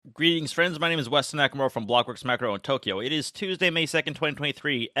Greetings, friends. My name is Weston Nakamura from Blockworks Macro in Tokyo. It is Tuesday, May 2nd,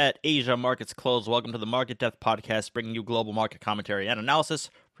 2023 at Asia Markets Close. Welcome to the Market Depth Podcast, bringing you global market commentary and analysis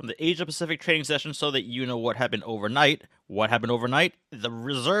from the Asia Pacific trading session so that you know what happened overnight. What happened overnight? The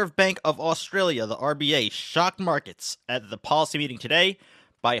Reserve Bank of Australia, the RBA, shocked markets at the policy meeting today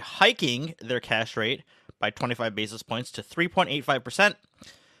by hiking their cash rate by 25 basis points to 3.85%.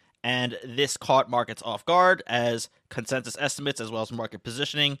 And this caught markets off guard as consensus estimates as well as market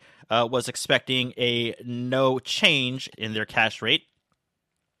positioning was expecting a no change in their cash rate.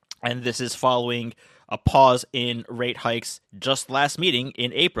 And this is following a pause in rate hikes just last meeting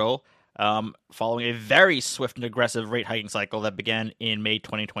in April, following a very swift and aggressive rate hiking cycle that began in May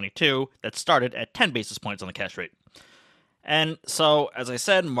 2022 that started at 10 basis points on the cash rate. And so, as I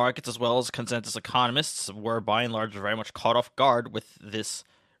said, markets as well as consensus economists were by and large very much caught off guard with this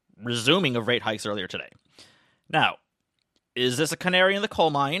resuming of rate hikes earlier today. Now, is this a canary in the coal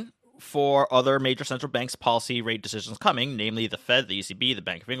mine for other major central banks' policy rate decisions coming, namely the Fed, the ECB, the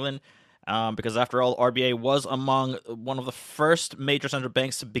Bank of England? Because after all, RBA was among one of the first major central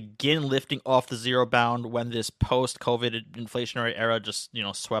banks to begin lifting off the zero bound when this post-COVID inflationary era just,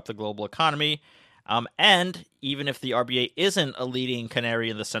 swept the global economy. And even if the RBA isn't a leading canary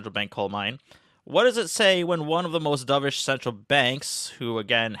in the central bank coal mine, what does it say when one of the most dovish central banks, who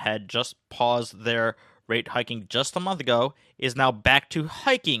again had just paused their rate hiking just a month ago, is now back to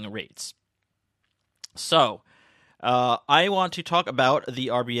hiking rates? So, I want to talk about the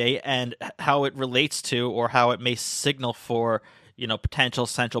RBA and how it relates to, or how it may signal for, potential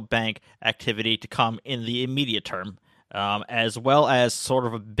central bank activity to come in the immediate term, as well as sort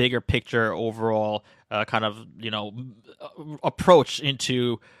of a bigger picture overall approach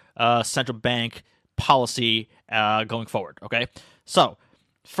into central bank policy going forward, okay? So,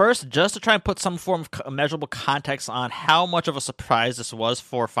 first, just to try and put some form of measurable context on how much of a surprise this was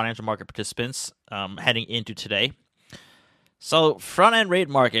for financial market participants heading into today. So, front-end rate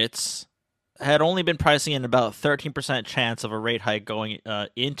markets had only been pricing in about 13% chance of a rate hike going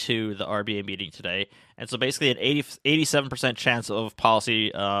into the RBA meeting today, and so basically an 87% chance of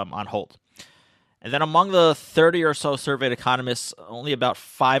policy on hold. And then among the 30 or so surveyed economists, only about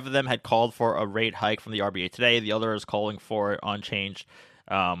 5 of them had called for a rate hike from the RBA today. The other is calling for unchanged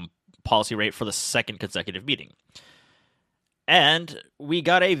policy rate for the second consecutive meeting. And we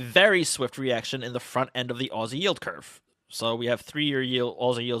got a very swift reaction in the front end of the Aussie yield curve. So we have 3-year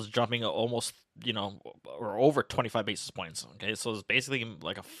Aussie yields jumping almost, or over 25 basis points. Okay, so it's basically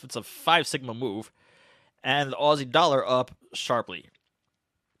it's a 5 sigma move, and the Aussie dollar up sharply,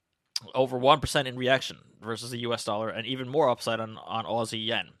 over 1% in reaction versus the US dollar, and even more upside on Aussie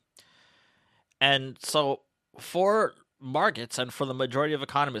yen. And so for markets and for the majority of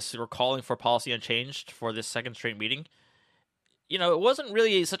economists who are calling for policy unchanged for this second straight meeting, it wasn't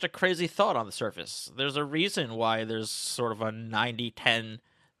really such a crazy thought on the surface. There's a reason why there's sort of a 90-10,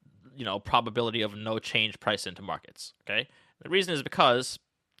 probability of no change price into markets, okay? The reason is because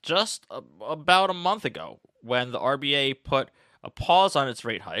just about a month ago, when the RBA put a pause on its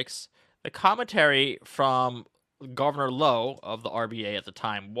rate hikes, the commentary from Governor Lowe of the RBA at the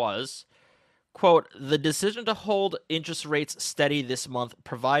time was, quote, "The decision to hold interest rates steady this month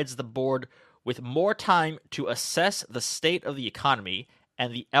provides the board with more time to assess the state of the economy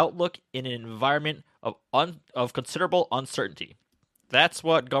and the outlook in an environment of considerable uncertainty." That's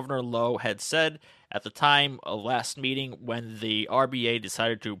what Governor Lowe had said at the time of last meeting when the RBA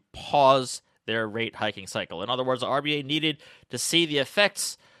decided to pause their rate hiking cycle. In other words, the RBA needed to see the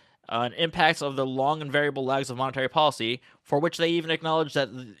effects and impacts of the long and variable lags of monetary policy, for which they even acknowledged that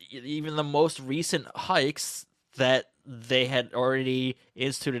even the most recent hikes that they had already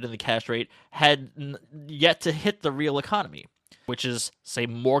instituted in the cash rate had yet to hit the real economy, which is, say,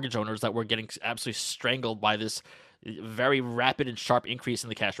 mortgage owners that were getting absolutely strangled by this very rapid and sharp increase in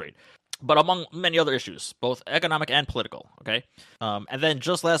the cash rate. But among many other issues, both economic and political, okay? And then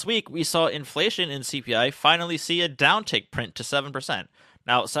just last week, we saw inflation in CPI finally see a downtick print to 7%.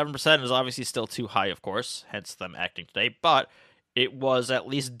 Now, 7% is obviously still too high, of course, hence them acting today, but it was at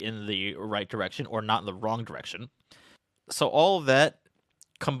least in the right direction or not in the wrong direction. So all of that,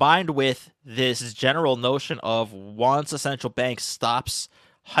 combined with this general notion of once a central bank stops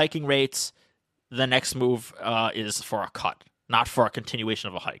hiking rates, the next move is for a cut, not for a continuation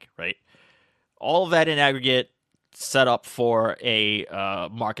of a hike, right? All of that in aggregate set up for a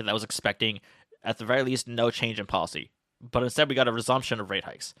market that was expecting, at the very least, no change in policy. But instead, we got a resumption of rate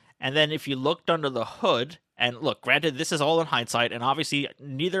hikes. And then if you looked under the hood, and look, granted, this is all in hindsight, and obviously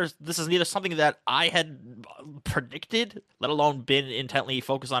this is neither something that I had predicted, let alone been intently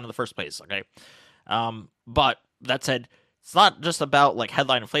focused on in the first place, okay? But that said, It's not just about like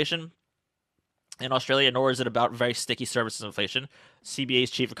headline inflation in Australia, nor is it about very sticky services inflation. CBA's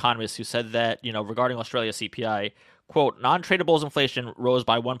chief economist, who said that, regarding Australia CPI, quote, non-tradables inflation rose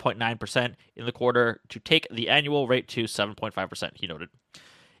by 1.9% in the quarter to take the annual rate to 7.5%, he noted.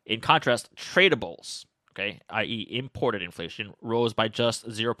 In contrast, tradables, okay, i.e. imported inflation, rose by just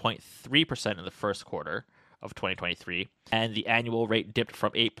 0.3% in the first quarter of 2023, and the annual rate dipped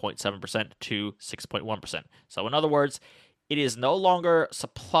from 8.7% to 6.1%. So in other words, it is no longer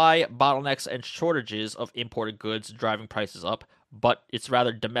supply bottlenecks and shortages of imported goods driving prices up, but it's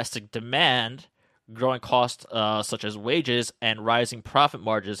rather domestic demand, growing costs such as wages, and rising profit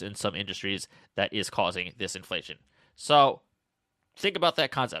margins in some industries that is causing this inflation. So think about that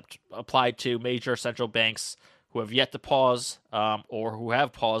concept applied to major central banks who have yet to pause or who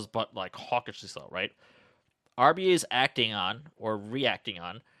have paused but like hawkishly so, right? RBA is acting on or reacting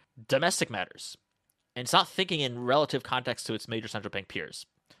on domestic matters, and it's not thinking in relative context to its major central bank peers.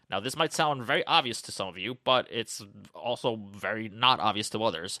 Now, this might sound very obvious to some of you, but it's also very not obvious to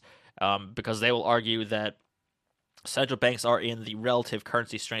others, because they will argue that central banks are in the relative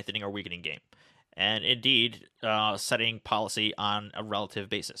currency strengthening or weakening game, and indeed setting policy on a relative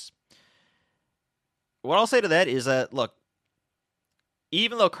basis. What I'll say to that is that, look,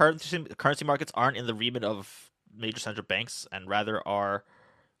 even though currency markets aren't in the remit of major central banks and rather are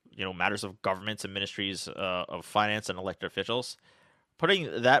matters of governments and ministries of finance and elected officials,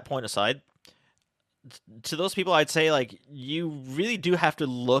 putting that point aside, to those people I'd say, like, you really do have to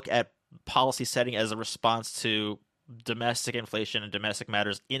look at policy setting as a response to domestic inflation and domestic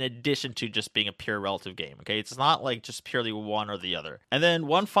matters in addition to just being a pure relative game. Okay, it's not like just purely one or the other. And then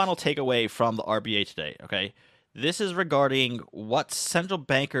one final takeaway from the RBA today. Okay, this is regarding what central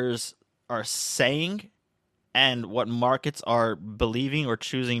bankers are saying and what markets are believing or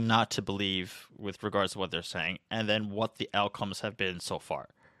choosing not to believe with regards to what they're saying, and then what the outcomes have been so far.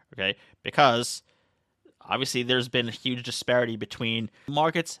 Okay, because obviously there's been a huge disparity between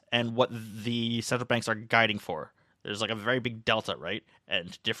markets and what the central banks are guiding for. There's like a very big delta, right?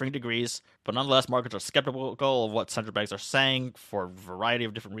 And differing degrees, but nonetheless, markets are skeptical of what central banks are saying for a variety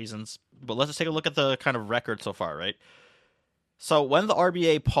of different reasons. But let's just take a look at the kind of record so far, right? So when the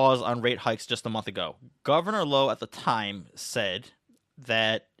RBA paused on rate hikes just a month ago, Governor Lowe at the time said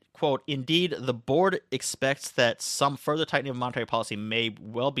that, quote, indeed, the board expects that some further tightening of monetary policy may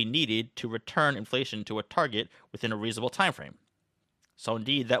well be needed to return inflation to a target within a reasonable time frame. So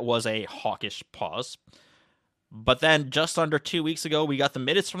indeed, that was a hawkish pause. But then just under 2 weeks ago, we got the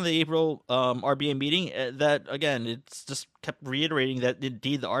minutes from the April RBA meeting that, again, it's just kept reiterating that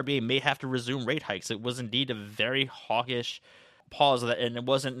indeed the RBA may have to resume rate hikes. It was indeed a very hawkish pause, and it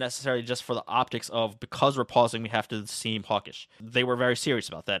wasn't necessarily just for the optics of because we're pausing, we have to seem hawkish. They were very serious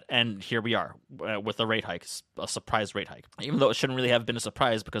about that, and here we are with a rate hike, a surprise rate hike. Even though it shouldn't really have been a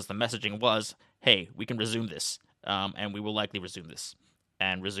surprise because the messaging was, hey, we can resume this, and we will likely resume this.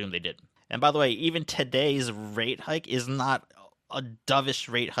 And resume they did. And by the way, even today's rate hike is not a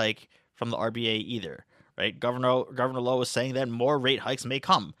dovish rate hike from the RBA either, right? Governor Lowe is saying that more rate hikes may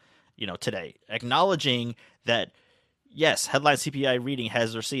come, today, acknowledging that, yes, headline CPI reading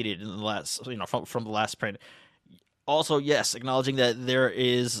has receded in the last, from the last print. Also, yes, acknowledging that there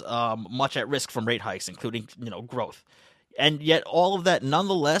is much at risk from rate hikes, including, growth. And yet all of that,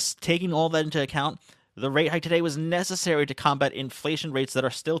 nonetheless, taking all that into account, the rate hike today was necessary to combat inflation rates that are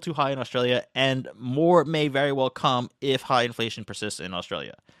still too high in Australia, and more may very well come if high inflation persists in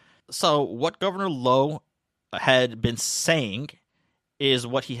Australia. So what Governor Lowe had been saying is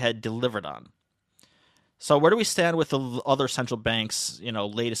what he had delivered on. So where do we stand with the other central banks,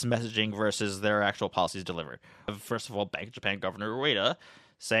 latest messaging versus their actual policies delivered? First of all, Bank of Japan Governor Ueda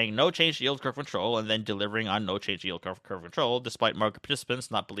saying no change to yield curve control, and then delivering on no change to yield curve control, despite market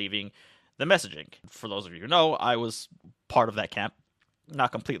participants not believing the messaging. For those of you who know, I was part of that camp.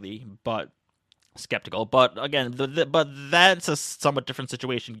 Not completely, but skeptical. But again, but that's a somewhat different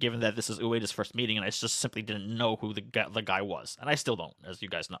situation given that this is Ueda's first meeting, and I just simply didn't know who the guy was. And I still don't, as you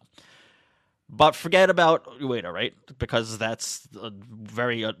guys know. But forget about Ueda, right? Because that's a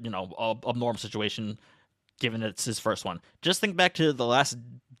very, abnormal situation given it's his first one. Just think back to the last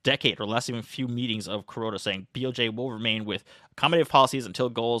decade or last even few meetings of Kuroda saying BOJ will remain with accommodative policies until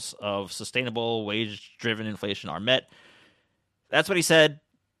goals of sustainable wage-driven inflation are met. That's what he said.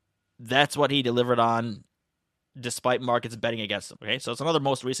 That's what he delivered on, despite markets betting against him. Okay, so it's another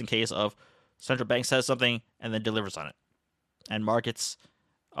most recent case of central bank says something and then delivers on it, and markets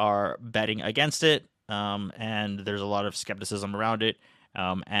are betting against it, and there's a lot of skepticism around it.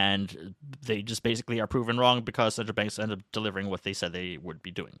 And they just basically are proven wrong because central banks end up delivering what they said they would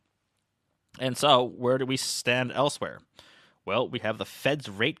be doing. And so, where do we stand elsewhere? Well, we have the Fed's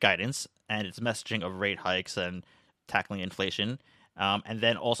rate guidance and its messaging of rate hikes and tackling inflation, and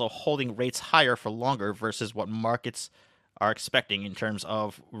then also holding rates higher for longer versus what markets are expecting in terms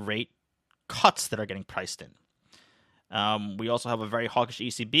of rate cuts that are getting priced in. We also have a very hawkish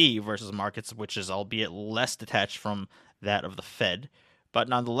ECB versus markets, which is albeit less detached from that of the Fed, but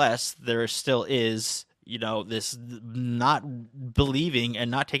nonetheless, there still is, this not believing and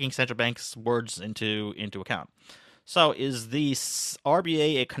not taking central banks' words into account. So, is the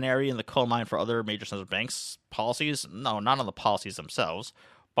RBA a canary in the coal mine for other major central banks' policies? No, not on the policies themselves.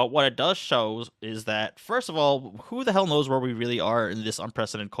 But what it does show is that, first of all, who the hell knows where we really are in this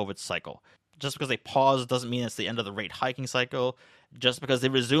unprecedented COVID cycle? Just because they pause doesn't mean it's the end of the rate hiking cycle. Just because they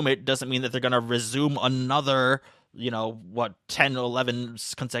resume it doesn't mean that they're going to resume another, 10 or 11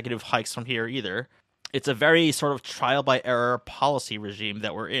 consecutive hikes from here either. It's a very sort of trial by error policy regime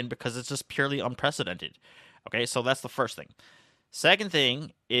that we're in because it's just purely unprecedented. Okay, so that's the first thing. Second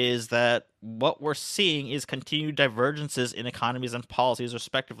thing is that what we're seeing is continued divergences in economies and policies,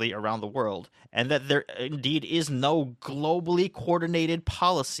 respectively, around the world, and that there indeed is no globally coordinated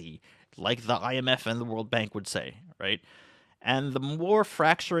policy like the IMF and the World Bank would say, right? And the more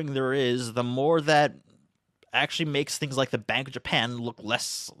fracturing there is, the more that actually makes things like the Bank of Japan look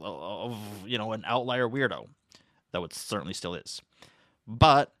less of, an outlier weirdo, though it certainly still is.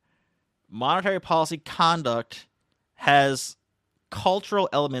 But monetary policy conduct has cultural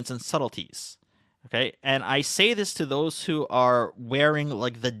elements and subtleties. Okay, and I say this to those who are wearing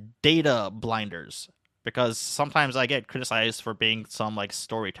like the data blinders, because sometimes I get criticized for being some like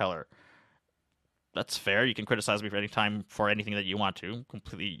storyteller. That's fair. You can criticize me for any time for anything that you want to.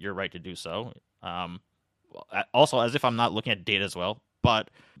 Completely your right to do so. Also, as if I'm not looking at data as well, but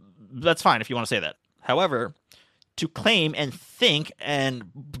that's fine if you want to say that. However, to claim and think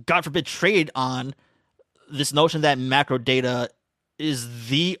and, God forbid, trade on this notion that macro data is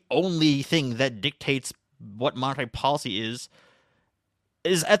the only thing that dictates what monetary policy is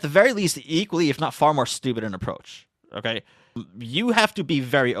at the very least equally, if not far more stupid an approach. Okay? You have to be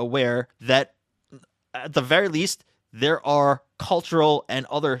very aware that at the very least, there are cultural and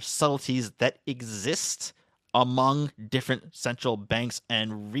other subtleties that exist among different central banks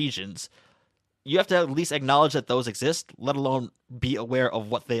and regions. You have to at least acknowledge that those exist, let alone be aware of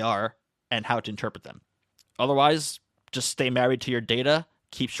what they are and how to interpret them. Otherwise, just stay married to your data,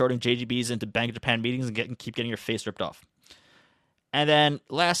 keep shorting JGBs into Bank of Japan meetings, and keep getting your face ripped off. And then,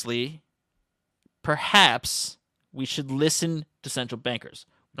 lastly, perhaps we should listen to central bankers.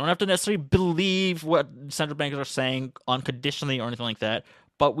 We don't have to necessarily believe what central bankers are saying unconditionally or anything like that,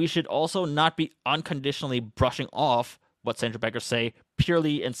 but we should also not be unconditionally brushing off what central bankers say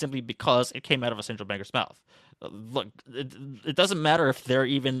purely and simply because it came out of a central banker's mouth. Look, it doesn't matter if they're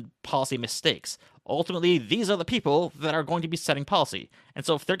even policy mistakes. Ultimately, these are the people that are going to be setting policy. And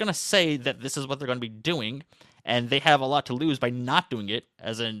so if they're going to say that this is what they're going to be doing, and they have a lot to lose by not doing it,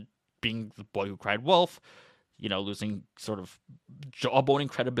 as in being the boy who cried wolf, losing sort of jawboning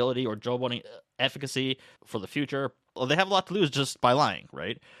credibility or jawboning efficacy for the future, well, they have a lot to lose just by lying,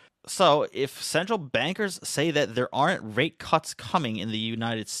 right? So if central bankers say that there aren't rate cuts coming in the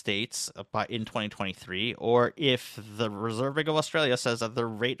United States in 2023, or if the Reserve Bank of Australia says that the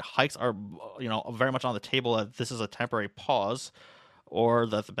rate hikes are, very much on the table, that this is a temporary pause, or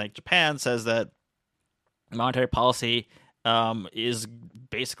that the Bank of Japan says that monetary policy is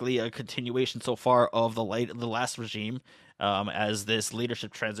basically a continuation so far of the last regime, as this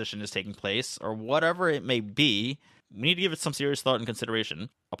leadership transition is taking place, or whatever it may be, we need to give it some serious thought and consideration.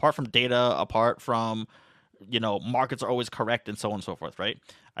 Apart from data, apart from, markets are always correct and so on and so forth, right?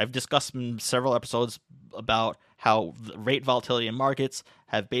 I've discussed in several episodes about how the rate volatility in markets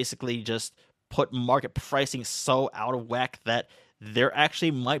have basically just put market pricing so out of whack that there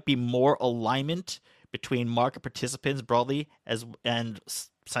actually might be more alignment between market participants broadly and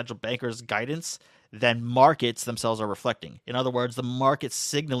central bankers' guidance than markets themselves are reflecting. In other words, the market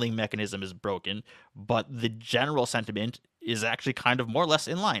signaling mechanism is broken, but the general sentiment is actually kind of more or less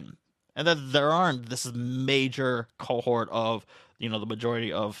in line. And that there aren't this major cohort of, the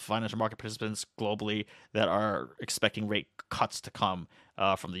majority of financial market participants globally that are expecting rate cuts to come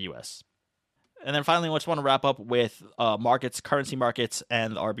from the U.S. And then finally, I just want to wrap up with markets, currency markets,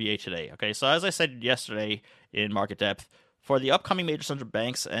 and the RBA today. Okay, so as I said yesterday in Market Depth, for the upcoming major central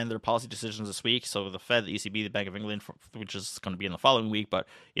banks and their policy decisions this week, so the Fed, the ECB, the Bank of England, which is going to be in the following week, but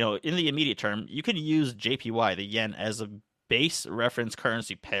in the immediate term, you can use JPY, the yen, as a base reference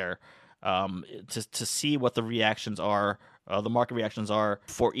currency pair to see what the reactions are, the market reactions are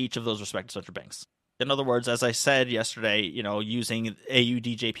for each of those respective central banks. In other words, as I said yesterday, using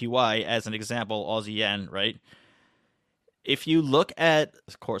AUD JPY as an example, Aussie yen, right? If you look at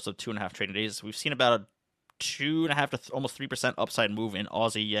the course of 2.5 trading days, we've seen about a 2.5 to almost 3% upside move in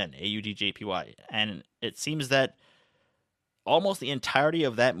Aussie yen, AUD JPY, and it seems that almost the entirety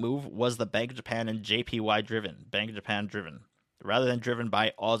of that move was the Bank of Japan and JPY driven, Bank of Japan driven, rather than driven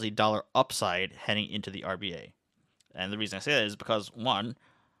by Aussie dollar upside heading into the RBA. And the reason I say that is because, one,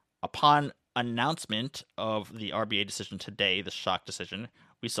 upon announcement of the RBA decision today, the shock decision,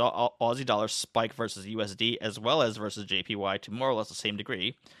 we saw Aussie dollar spike versus USD as well as versus JPY to more or less the same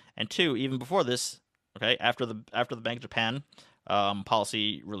degree. And two, even before this, okay, after the Bank of Japan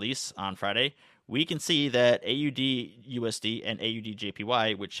policy release on Friday, we can see that AUD USD and AUD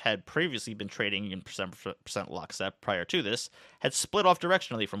JPY, which had previously been trading in percent lockstep prior to this, had split off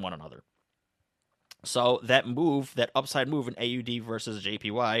directionally from one another. So that move, that upside move in AUD versus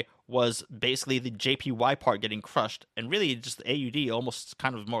JPY, was basically the JPY part getting crushed, and really just the AUD almost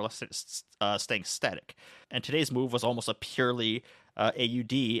kind of more or less staying static. And today's move was almost a purely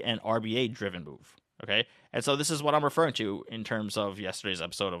AUD and RBA driven move. Okay, and so this is what I'm referring to in terms of yesterday's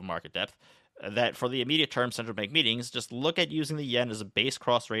episode of Market Depth. That for the immediate term central bank meetings, just look at using the yen as a base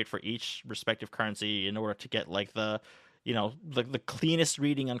cross rate for each respective currency in order to get like the cleanest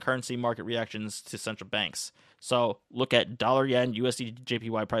reading on currency market reactions to central banks. So look at dollar yen USD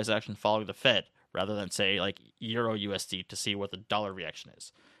JPY price action following the Fed rather than say like euro USD to see what the dollar reaction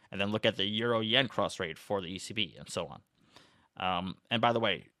is, and then look at the euro yen cross rate for the ECB and so on. And by the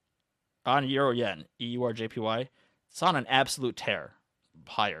way, on euro yen EUR JPY, it's on an absolute tear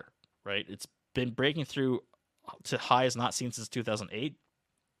higher. Right, it's been breaking through to highs not seen since 2008.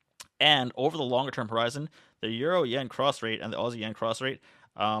 And over the longer term horizon, the euro yen cross rate and the Aussie yen cross rate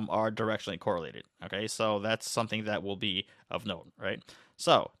are directionally correlated. Okay, so that's something that will be of note, right?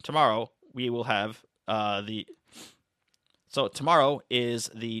 So tomorrow we will have tomorrow is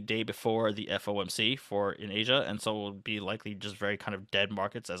the day before the FOMC for in Asia, and so it will be likely just very kind of dead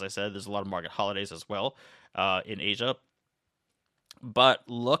markets. As I said, there's a lot of market holidays as well in Asia. But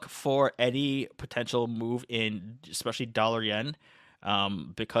look for any potential move in, especially dollar yen,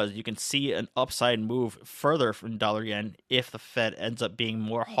 because you can see an upside move further from dollar yen if the Fed ends up being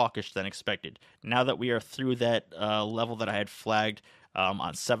more hawkish than expected. Now that we are through that level that I had flagged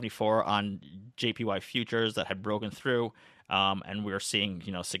on 74 on JPY futures that had broken through, and we are seeing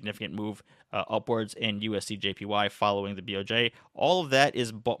significant move upwards in USD JPY following the BOJ. All of that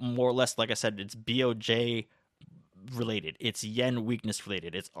is more or less, like I said, it's BOJ related. It's yen weakness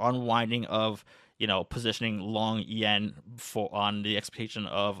related. It's unwinding of positioning long yen for on the expectation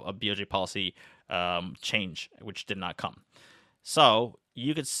of a BOJ policy change, which did not come. So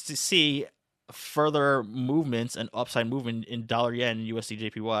you could see further movements and upside movement in dollar yen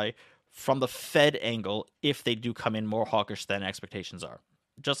USD JPY from the Fed angle if they do come in more hawkish than expectations are.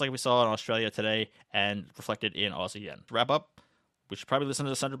 Just like we saw in Australia today and reflected in Aussie yen. To wrap up, we should probably listen to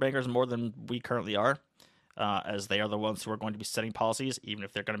the central bankers more than we currently are. As they are the ones who are going to be setting policies, even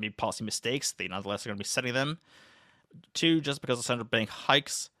if they're going to be policy mistakes, they nonetheless are going to be setting them. Two, just because the central bank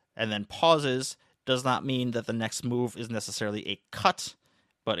hikes and then pauses does not mean that the next move is necessarily a cut,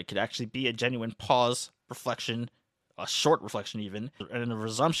 but it could actually be a genuine pause, reflection, a short reflection even, and a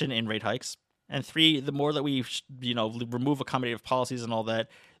resumption in rate hikes. And three, the more that we remove accommodative policies and all that,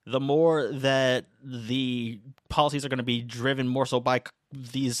 the more that the policies are going to be driven more so by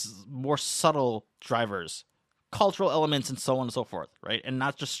these more subtle drivers, cultural elements, and so on and so forth, right? And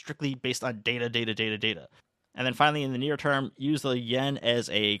not just strictly based on data. And then finally, in the near term, use the yen as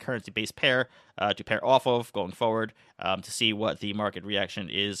a currency-based pair to pair off of going forward to see what the market reaction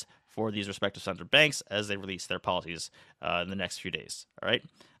is for these respective central banks as they release their policies in the next few days. All right.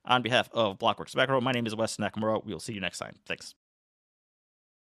 On behalf of Blockworks Macro, my name is Wes Nakamura. We'll see you next time. Thanks.